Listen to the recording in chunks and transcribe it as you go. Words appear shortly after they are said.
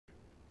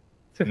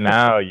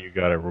Now you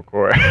gotta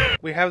record.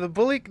 We have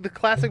the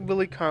classic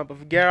bully comp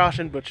of Garrosh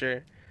and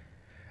Butcher.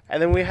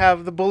 And then we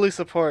have the bully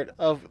support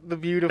of the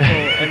beautiful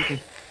and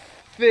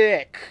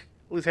thick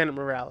Lieutenant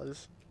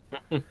Morales.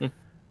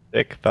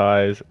 Thick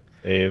thighs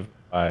save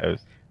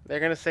lives. They're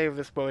gonna save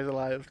this boy's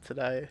alive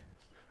today.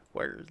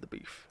 Where's the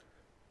beef?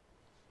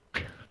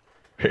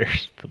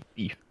 Where's the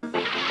beef?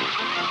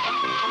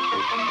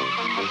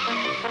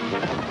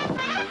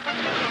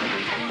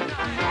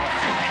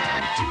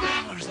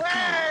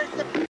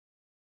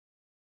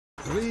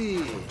 3,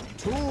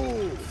 2,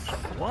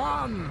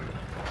 1.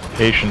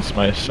 Patience,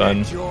 my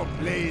son.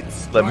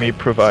 Let me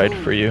provide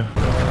for you.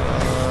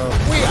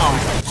 We are.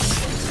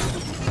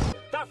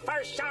 The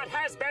first shot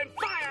has been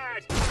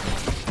fired!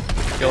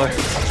 Killer.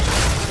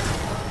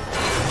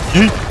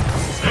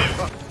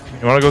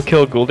 You wanna go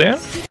kill Gul'dan?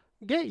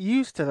 Get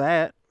used to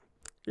that.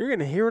 You're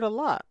gonna hear it a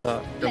lot.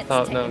 No.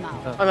 Oh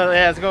no,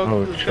 yeah, let's go. Oh,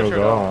 Let's go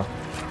Cho'Gall.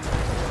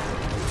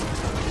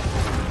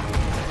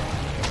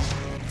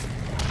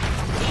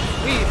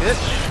 We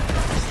bitch.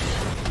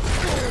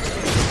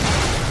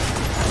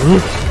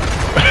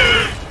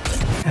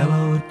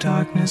 Hello,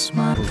 darkness,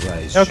 my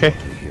rise. Okay.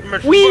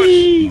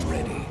 Wee.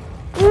 Ready.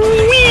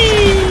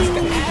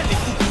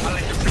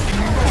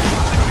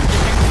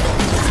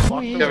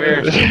 Come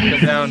here, come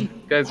down.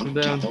 Guys, come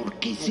down.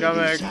 Come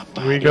back.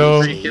 We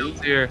go. 3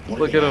 kills here.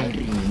 Look at him.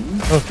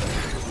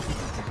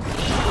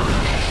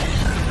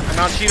 I'm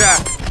not Cheetah.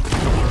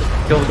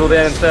 Kill the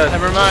Gul'dan instead.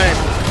 Never mind.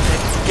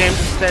 It's game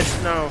instead.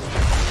 No.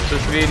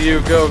 Just me and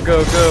you. Go,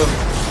 go, go.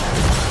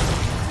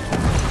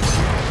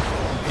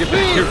 Get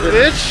back here,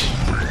 bitch.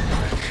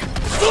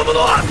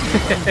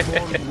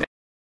 Bitch.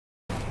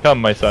 Come,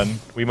 my son.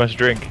 We must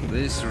drink.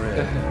 This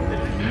red.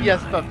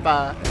 Yes,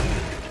 papa.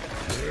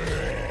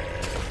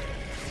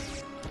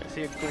 I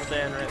see a cool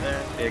Dan right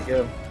there. Yeah,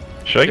 go.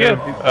 Should I get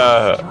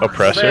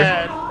Oppressor?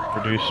 Bad.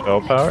 Reduce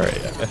spell power? Yeah,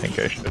 I think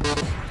I should.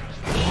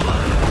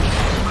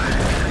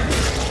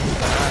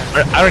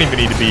 I don't even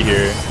need to be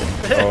here.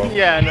 Oh.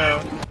 Yeah, I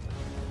know.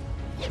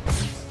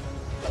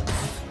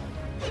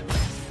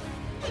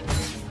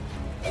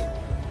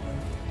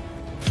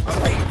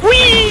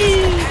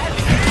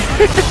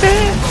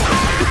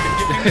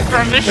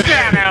 From the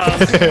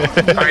shadows!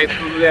 Alright, let's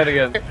do that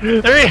again. 3!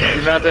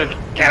 You're about to.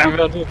 Get him!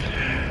 You're about to.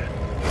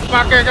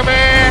 Fucker, come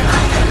here!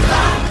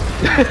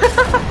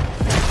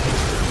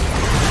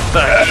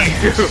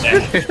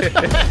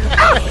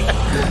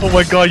 Oh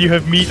my god, you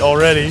have meat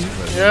already.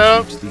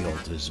 Yep. The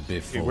altars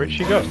before. Hey, where'd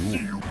she go?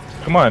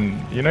 Come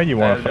on, you know you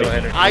want to No fight.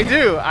 energy. I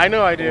do. I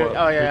know I do.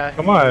 Oh yeah.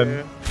 Come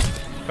on.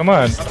 Come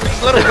on.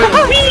 Little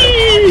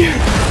bit.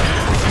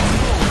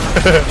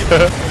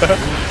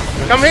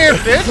 Come here,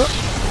 bitch.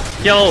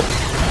 Kill!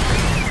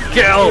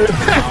 Kill!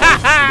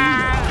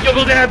 Kill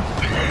Gul'dan!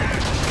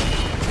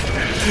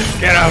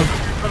 Get out!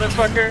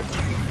 Motherfucker.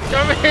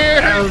 Come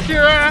here,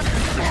 Kira.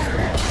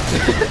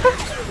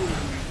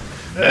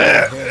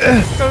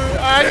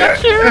 I got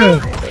Kira.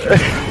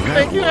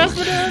 Thank you,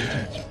 Asphodel.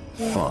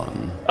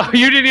 Fun. Oh,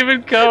 you didn't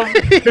even come!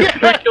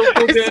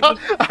 Yeah,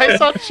 I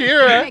saw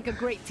Chira. Make a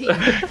great team.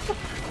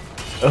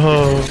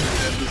 Oh,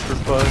 Just for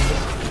fun.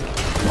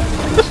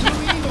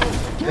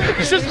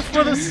 It's just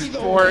for the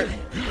sport.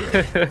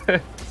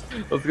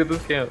 Let's get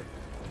this camp.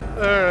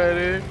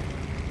 Alrighty.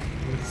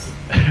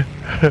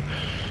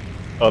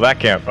 oh, that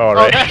camp. All Oh,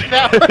 right.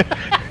 that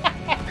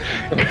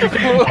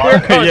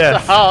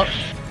Yes. Out.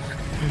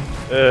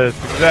 Yes,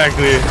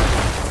 exactly.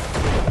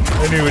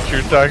 I knew what you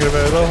were talking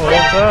about the whole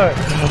time.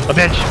 A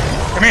bitch.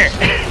 Come here.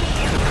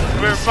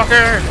 Come here,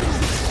 fucker.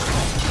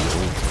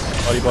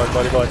 Body block,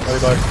 body block, body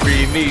block.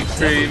 Free meat,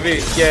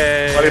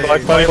 yay!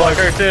 Body block.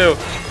 her too!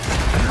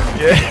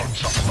 Yeah.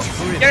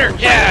 Get her,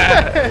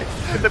 yeah!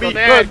 Little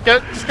Dan,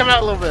 just come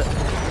out a little bit.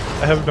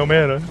 I have no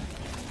mana.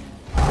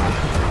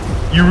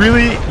 You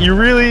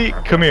really,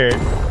 come here.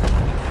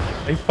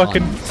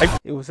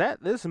 It was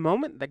at this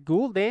moment that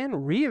Gul'dan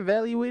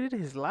reevaluated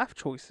his life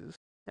choices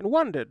and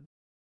wondered,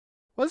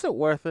 was it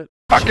worth it?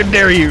 fucking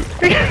dare you.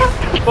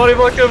 Body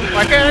block him!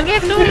 I can't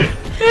get no.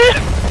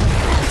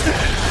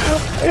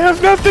 I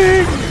have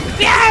nothing.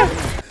 Yeah!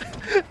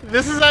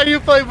 This is how you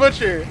play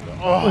Butcher.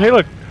 Oh, hey,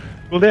 look.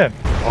 Gul'dan.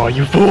 Oh,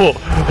 you fool.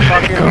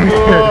 Fucking Come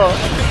cool. here.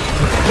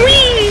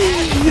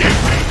 Whee!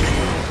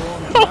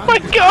 Oh my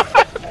god.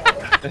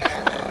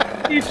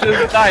 He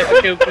just died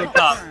against the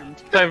top.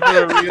 Time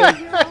for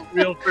a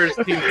real first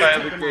team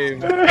fight of the game.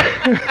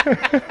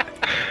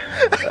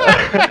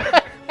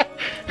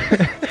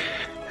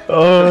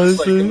 Oh, this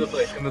Come is this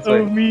way, come this so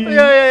way. mean.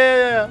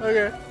 Yeah.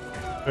 Okay.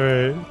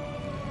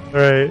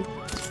 Alright.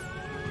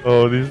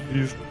 Oh,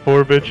 these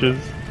poor bitches.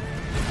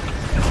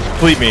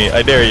 Complete me,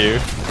 I dare you.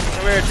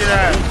 Come here, do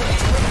that.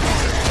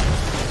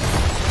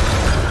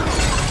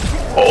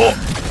 Oh!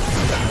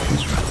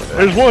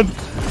 There's one!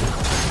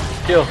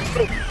 Kill.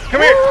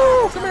 Come here.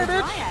 Come here,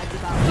 bitch.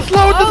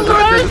 Slow the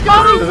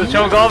There's a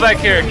Cho'Gall back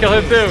here. Kill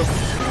him too.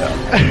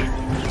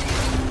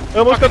 I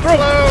almost got through!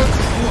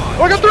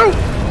 Oh, I got through!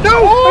 No!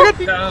 I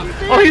got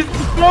Oh, he's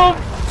slow.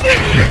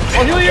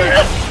 I'll heal you.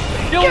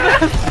 Kill him.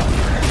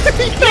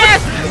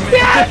 Yes!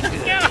 Yes!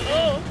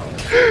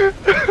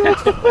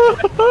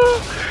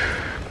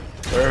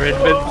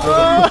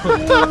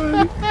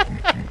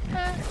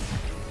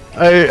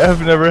 I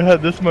have never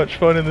had this much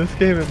fun in this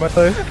game in my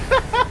life.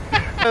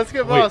 Let's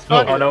get Wait, boss.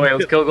 Fuck Oh it. no, wait,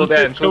 let's kill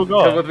Gul'dan. Kill Come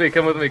Gul. with me,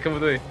 come with me, come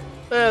with me.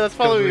 Yeah, let's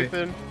follow Kill me.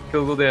 Ethan.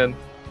 Kill Gul'dan.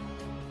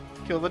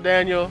 Kill the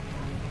Daniel.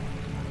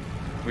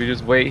 We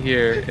just wait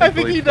here. I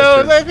think he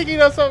knows. I think he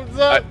knows something's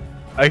up.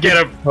 I Get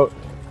him!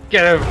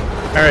 Get him!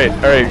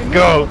 Alright,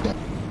 go!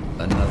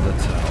 Another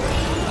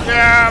tower.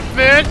 Yeah,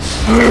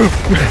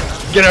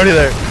 bitch. Get out of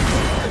there!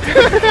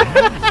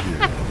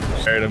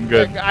 Alright, I'm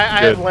good.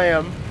 I Good. have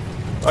lamb.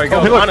 Alright,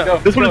 Oh, go, hey, look, go,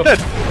 this one is go. dead!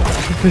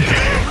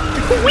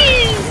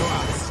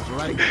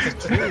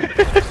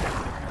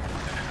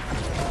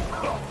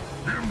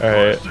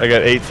 Alright, I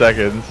got 8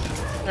 seconds.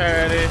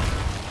 Alrighty.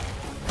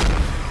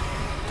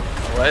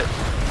 What?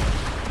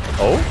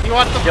 Oh? You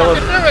want the Kill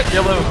fucking do him! it?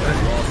 Kill him!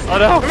 Oh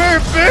no! Come here,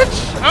 bitch.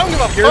 I don't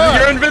give a You're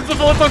fuck.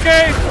 invincible, it's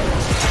okay!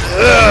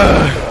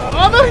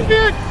 Oh no, he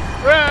did.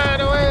 Right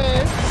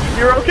away.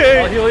 You're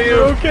okay! I'll heal you.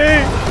 You're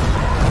okay!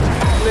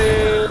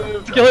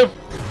 Kill him!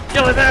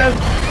 Kill his ass!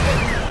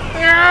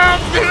 Yeah,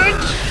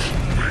 bitch.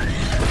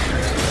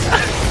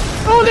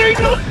 Oh, there you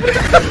go!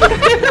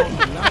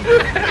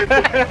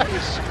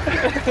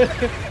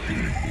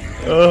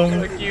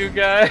 Fuck you,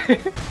 guy.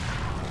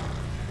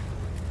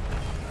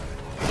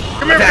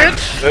 Come here,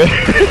 bitch.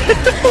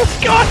 Oh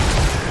god!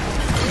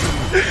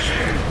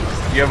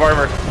 You have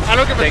armor. I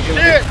don't give a Take him,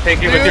 shit. take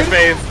him with your dude.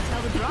 face.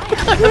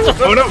 That's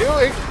what Oh, I'm no.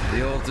 doing.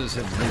 The altars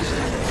have risen.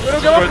 We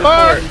don't give For a the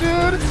fuck, fort.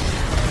 dude.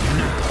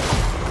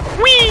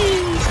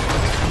 Whee!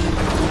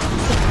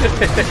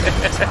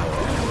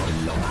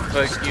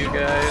 Fuck you,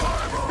 guys.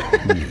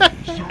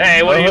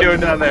 Hey, what are you doing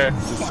down there?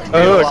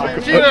 Oh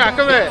look! Gina,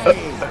 come here.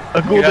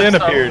 A Gul'dan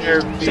appeared.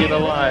 You're being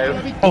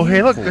alive. Oh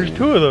hey look, there's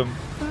 2 of them.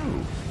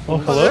 Oh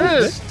hello?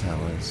 This.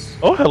 Towers.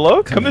 Oh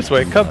hello? Come this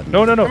way, come.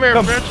 No, Come here,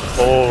 bitch.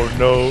 Oh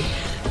no.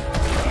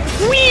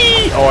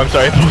 Whee! Oh I'm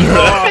sorry.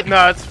 Oh,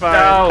 no, it's fine.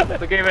 No,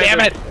 the game ended. Damn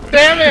it!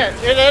 Damn it!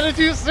 It ended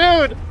too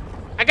soon.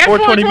 I got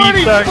 420 420.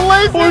 meat sack.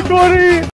 Blazing. 420!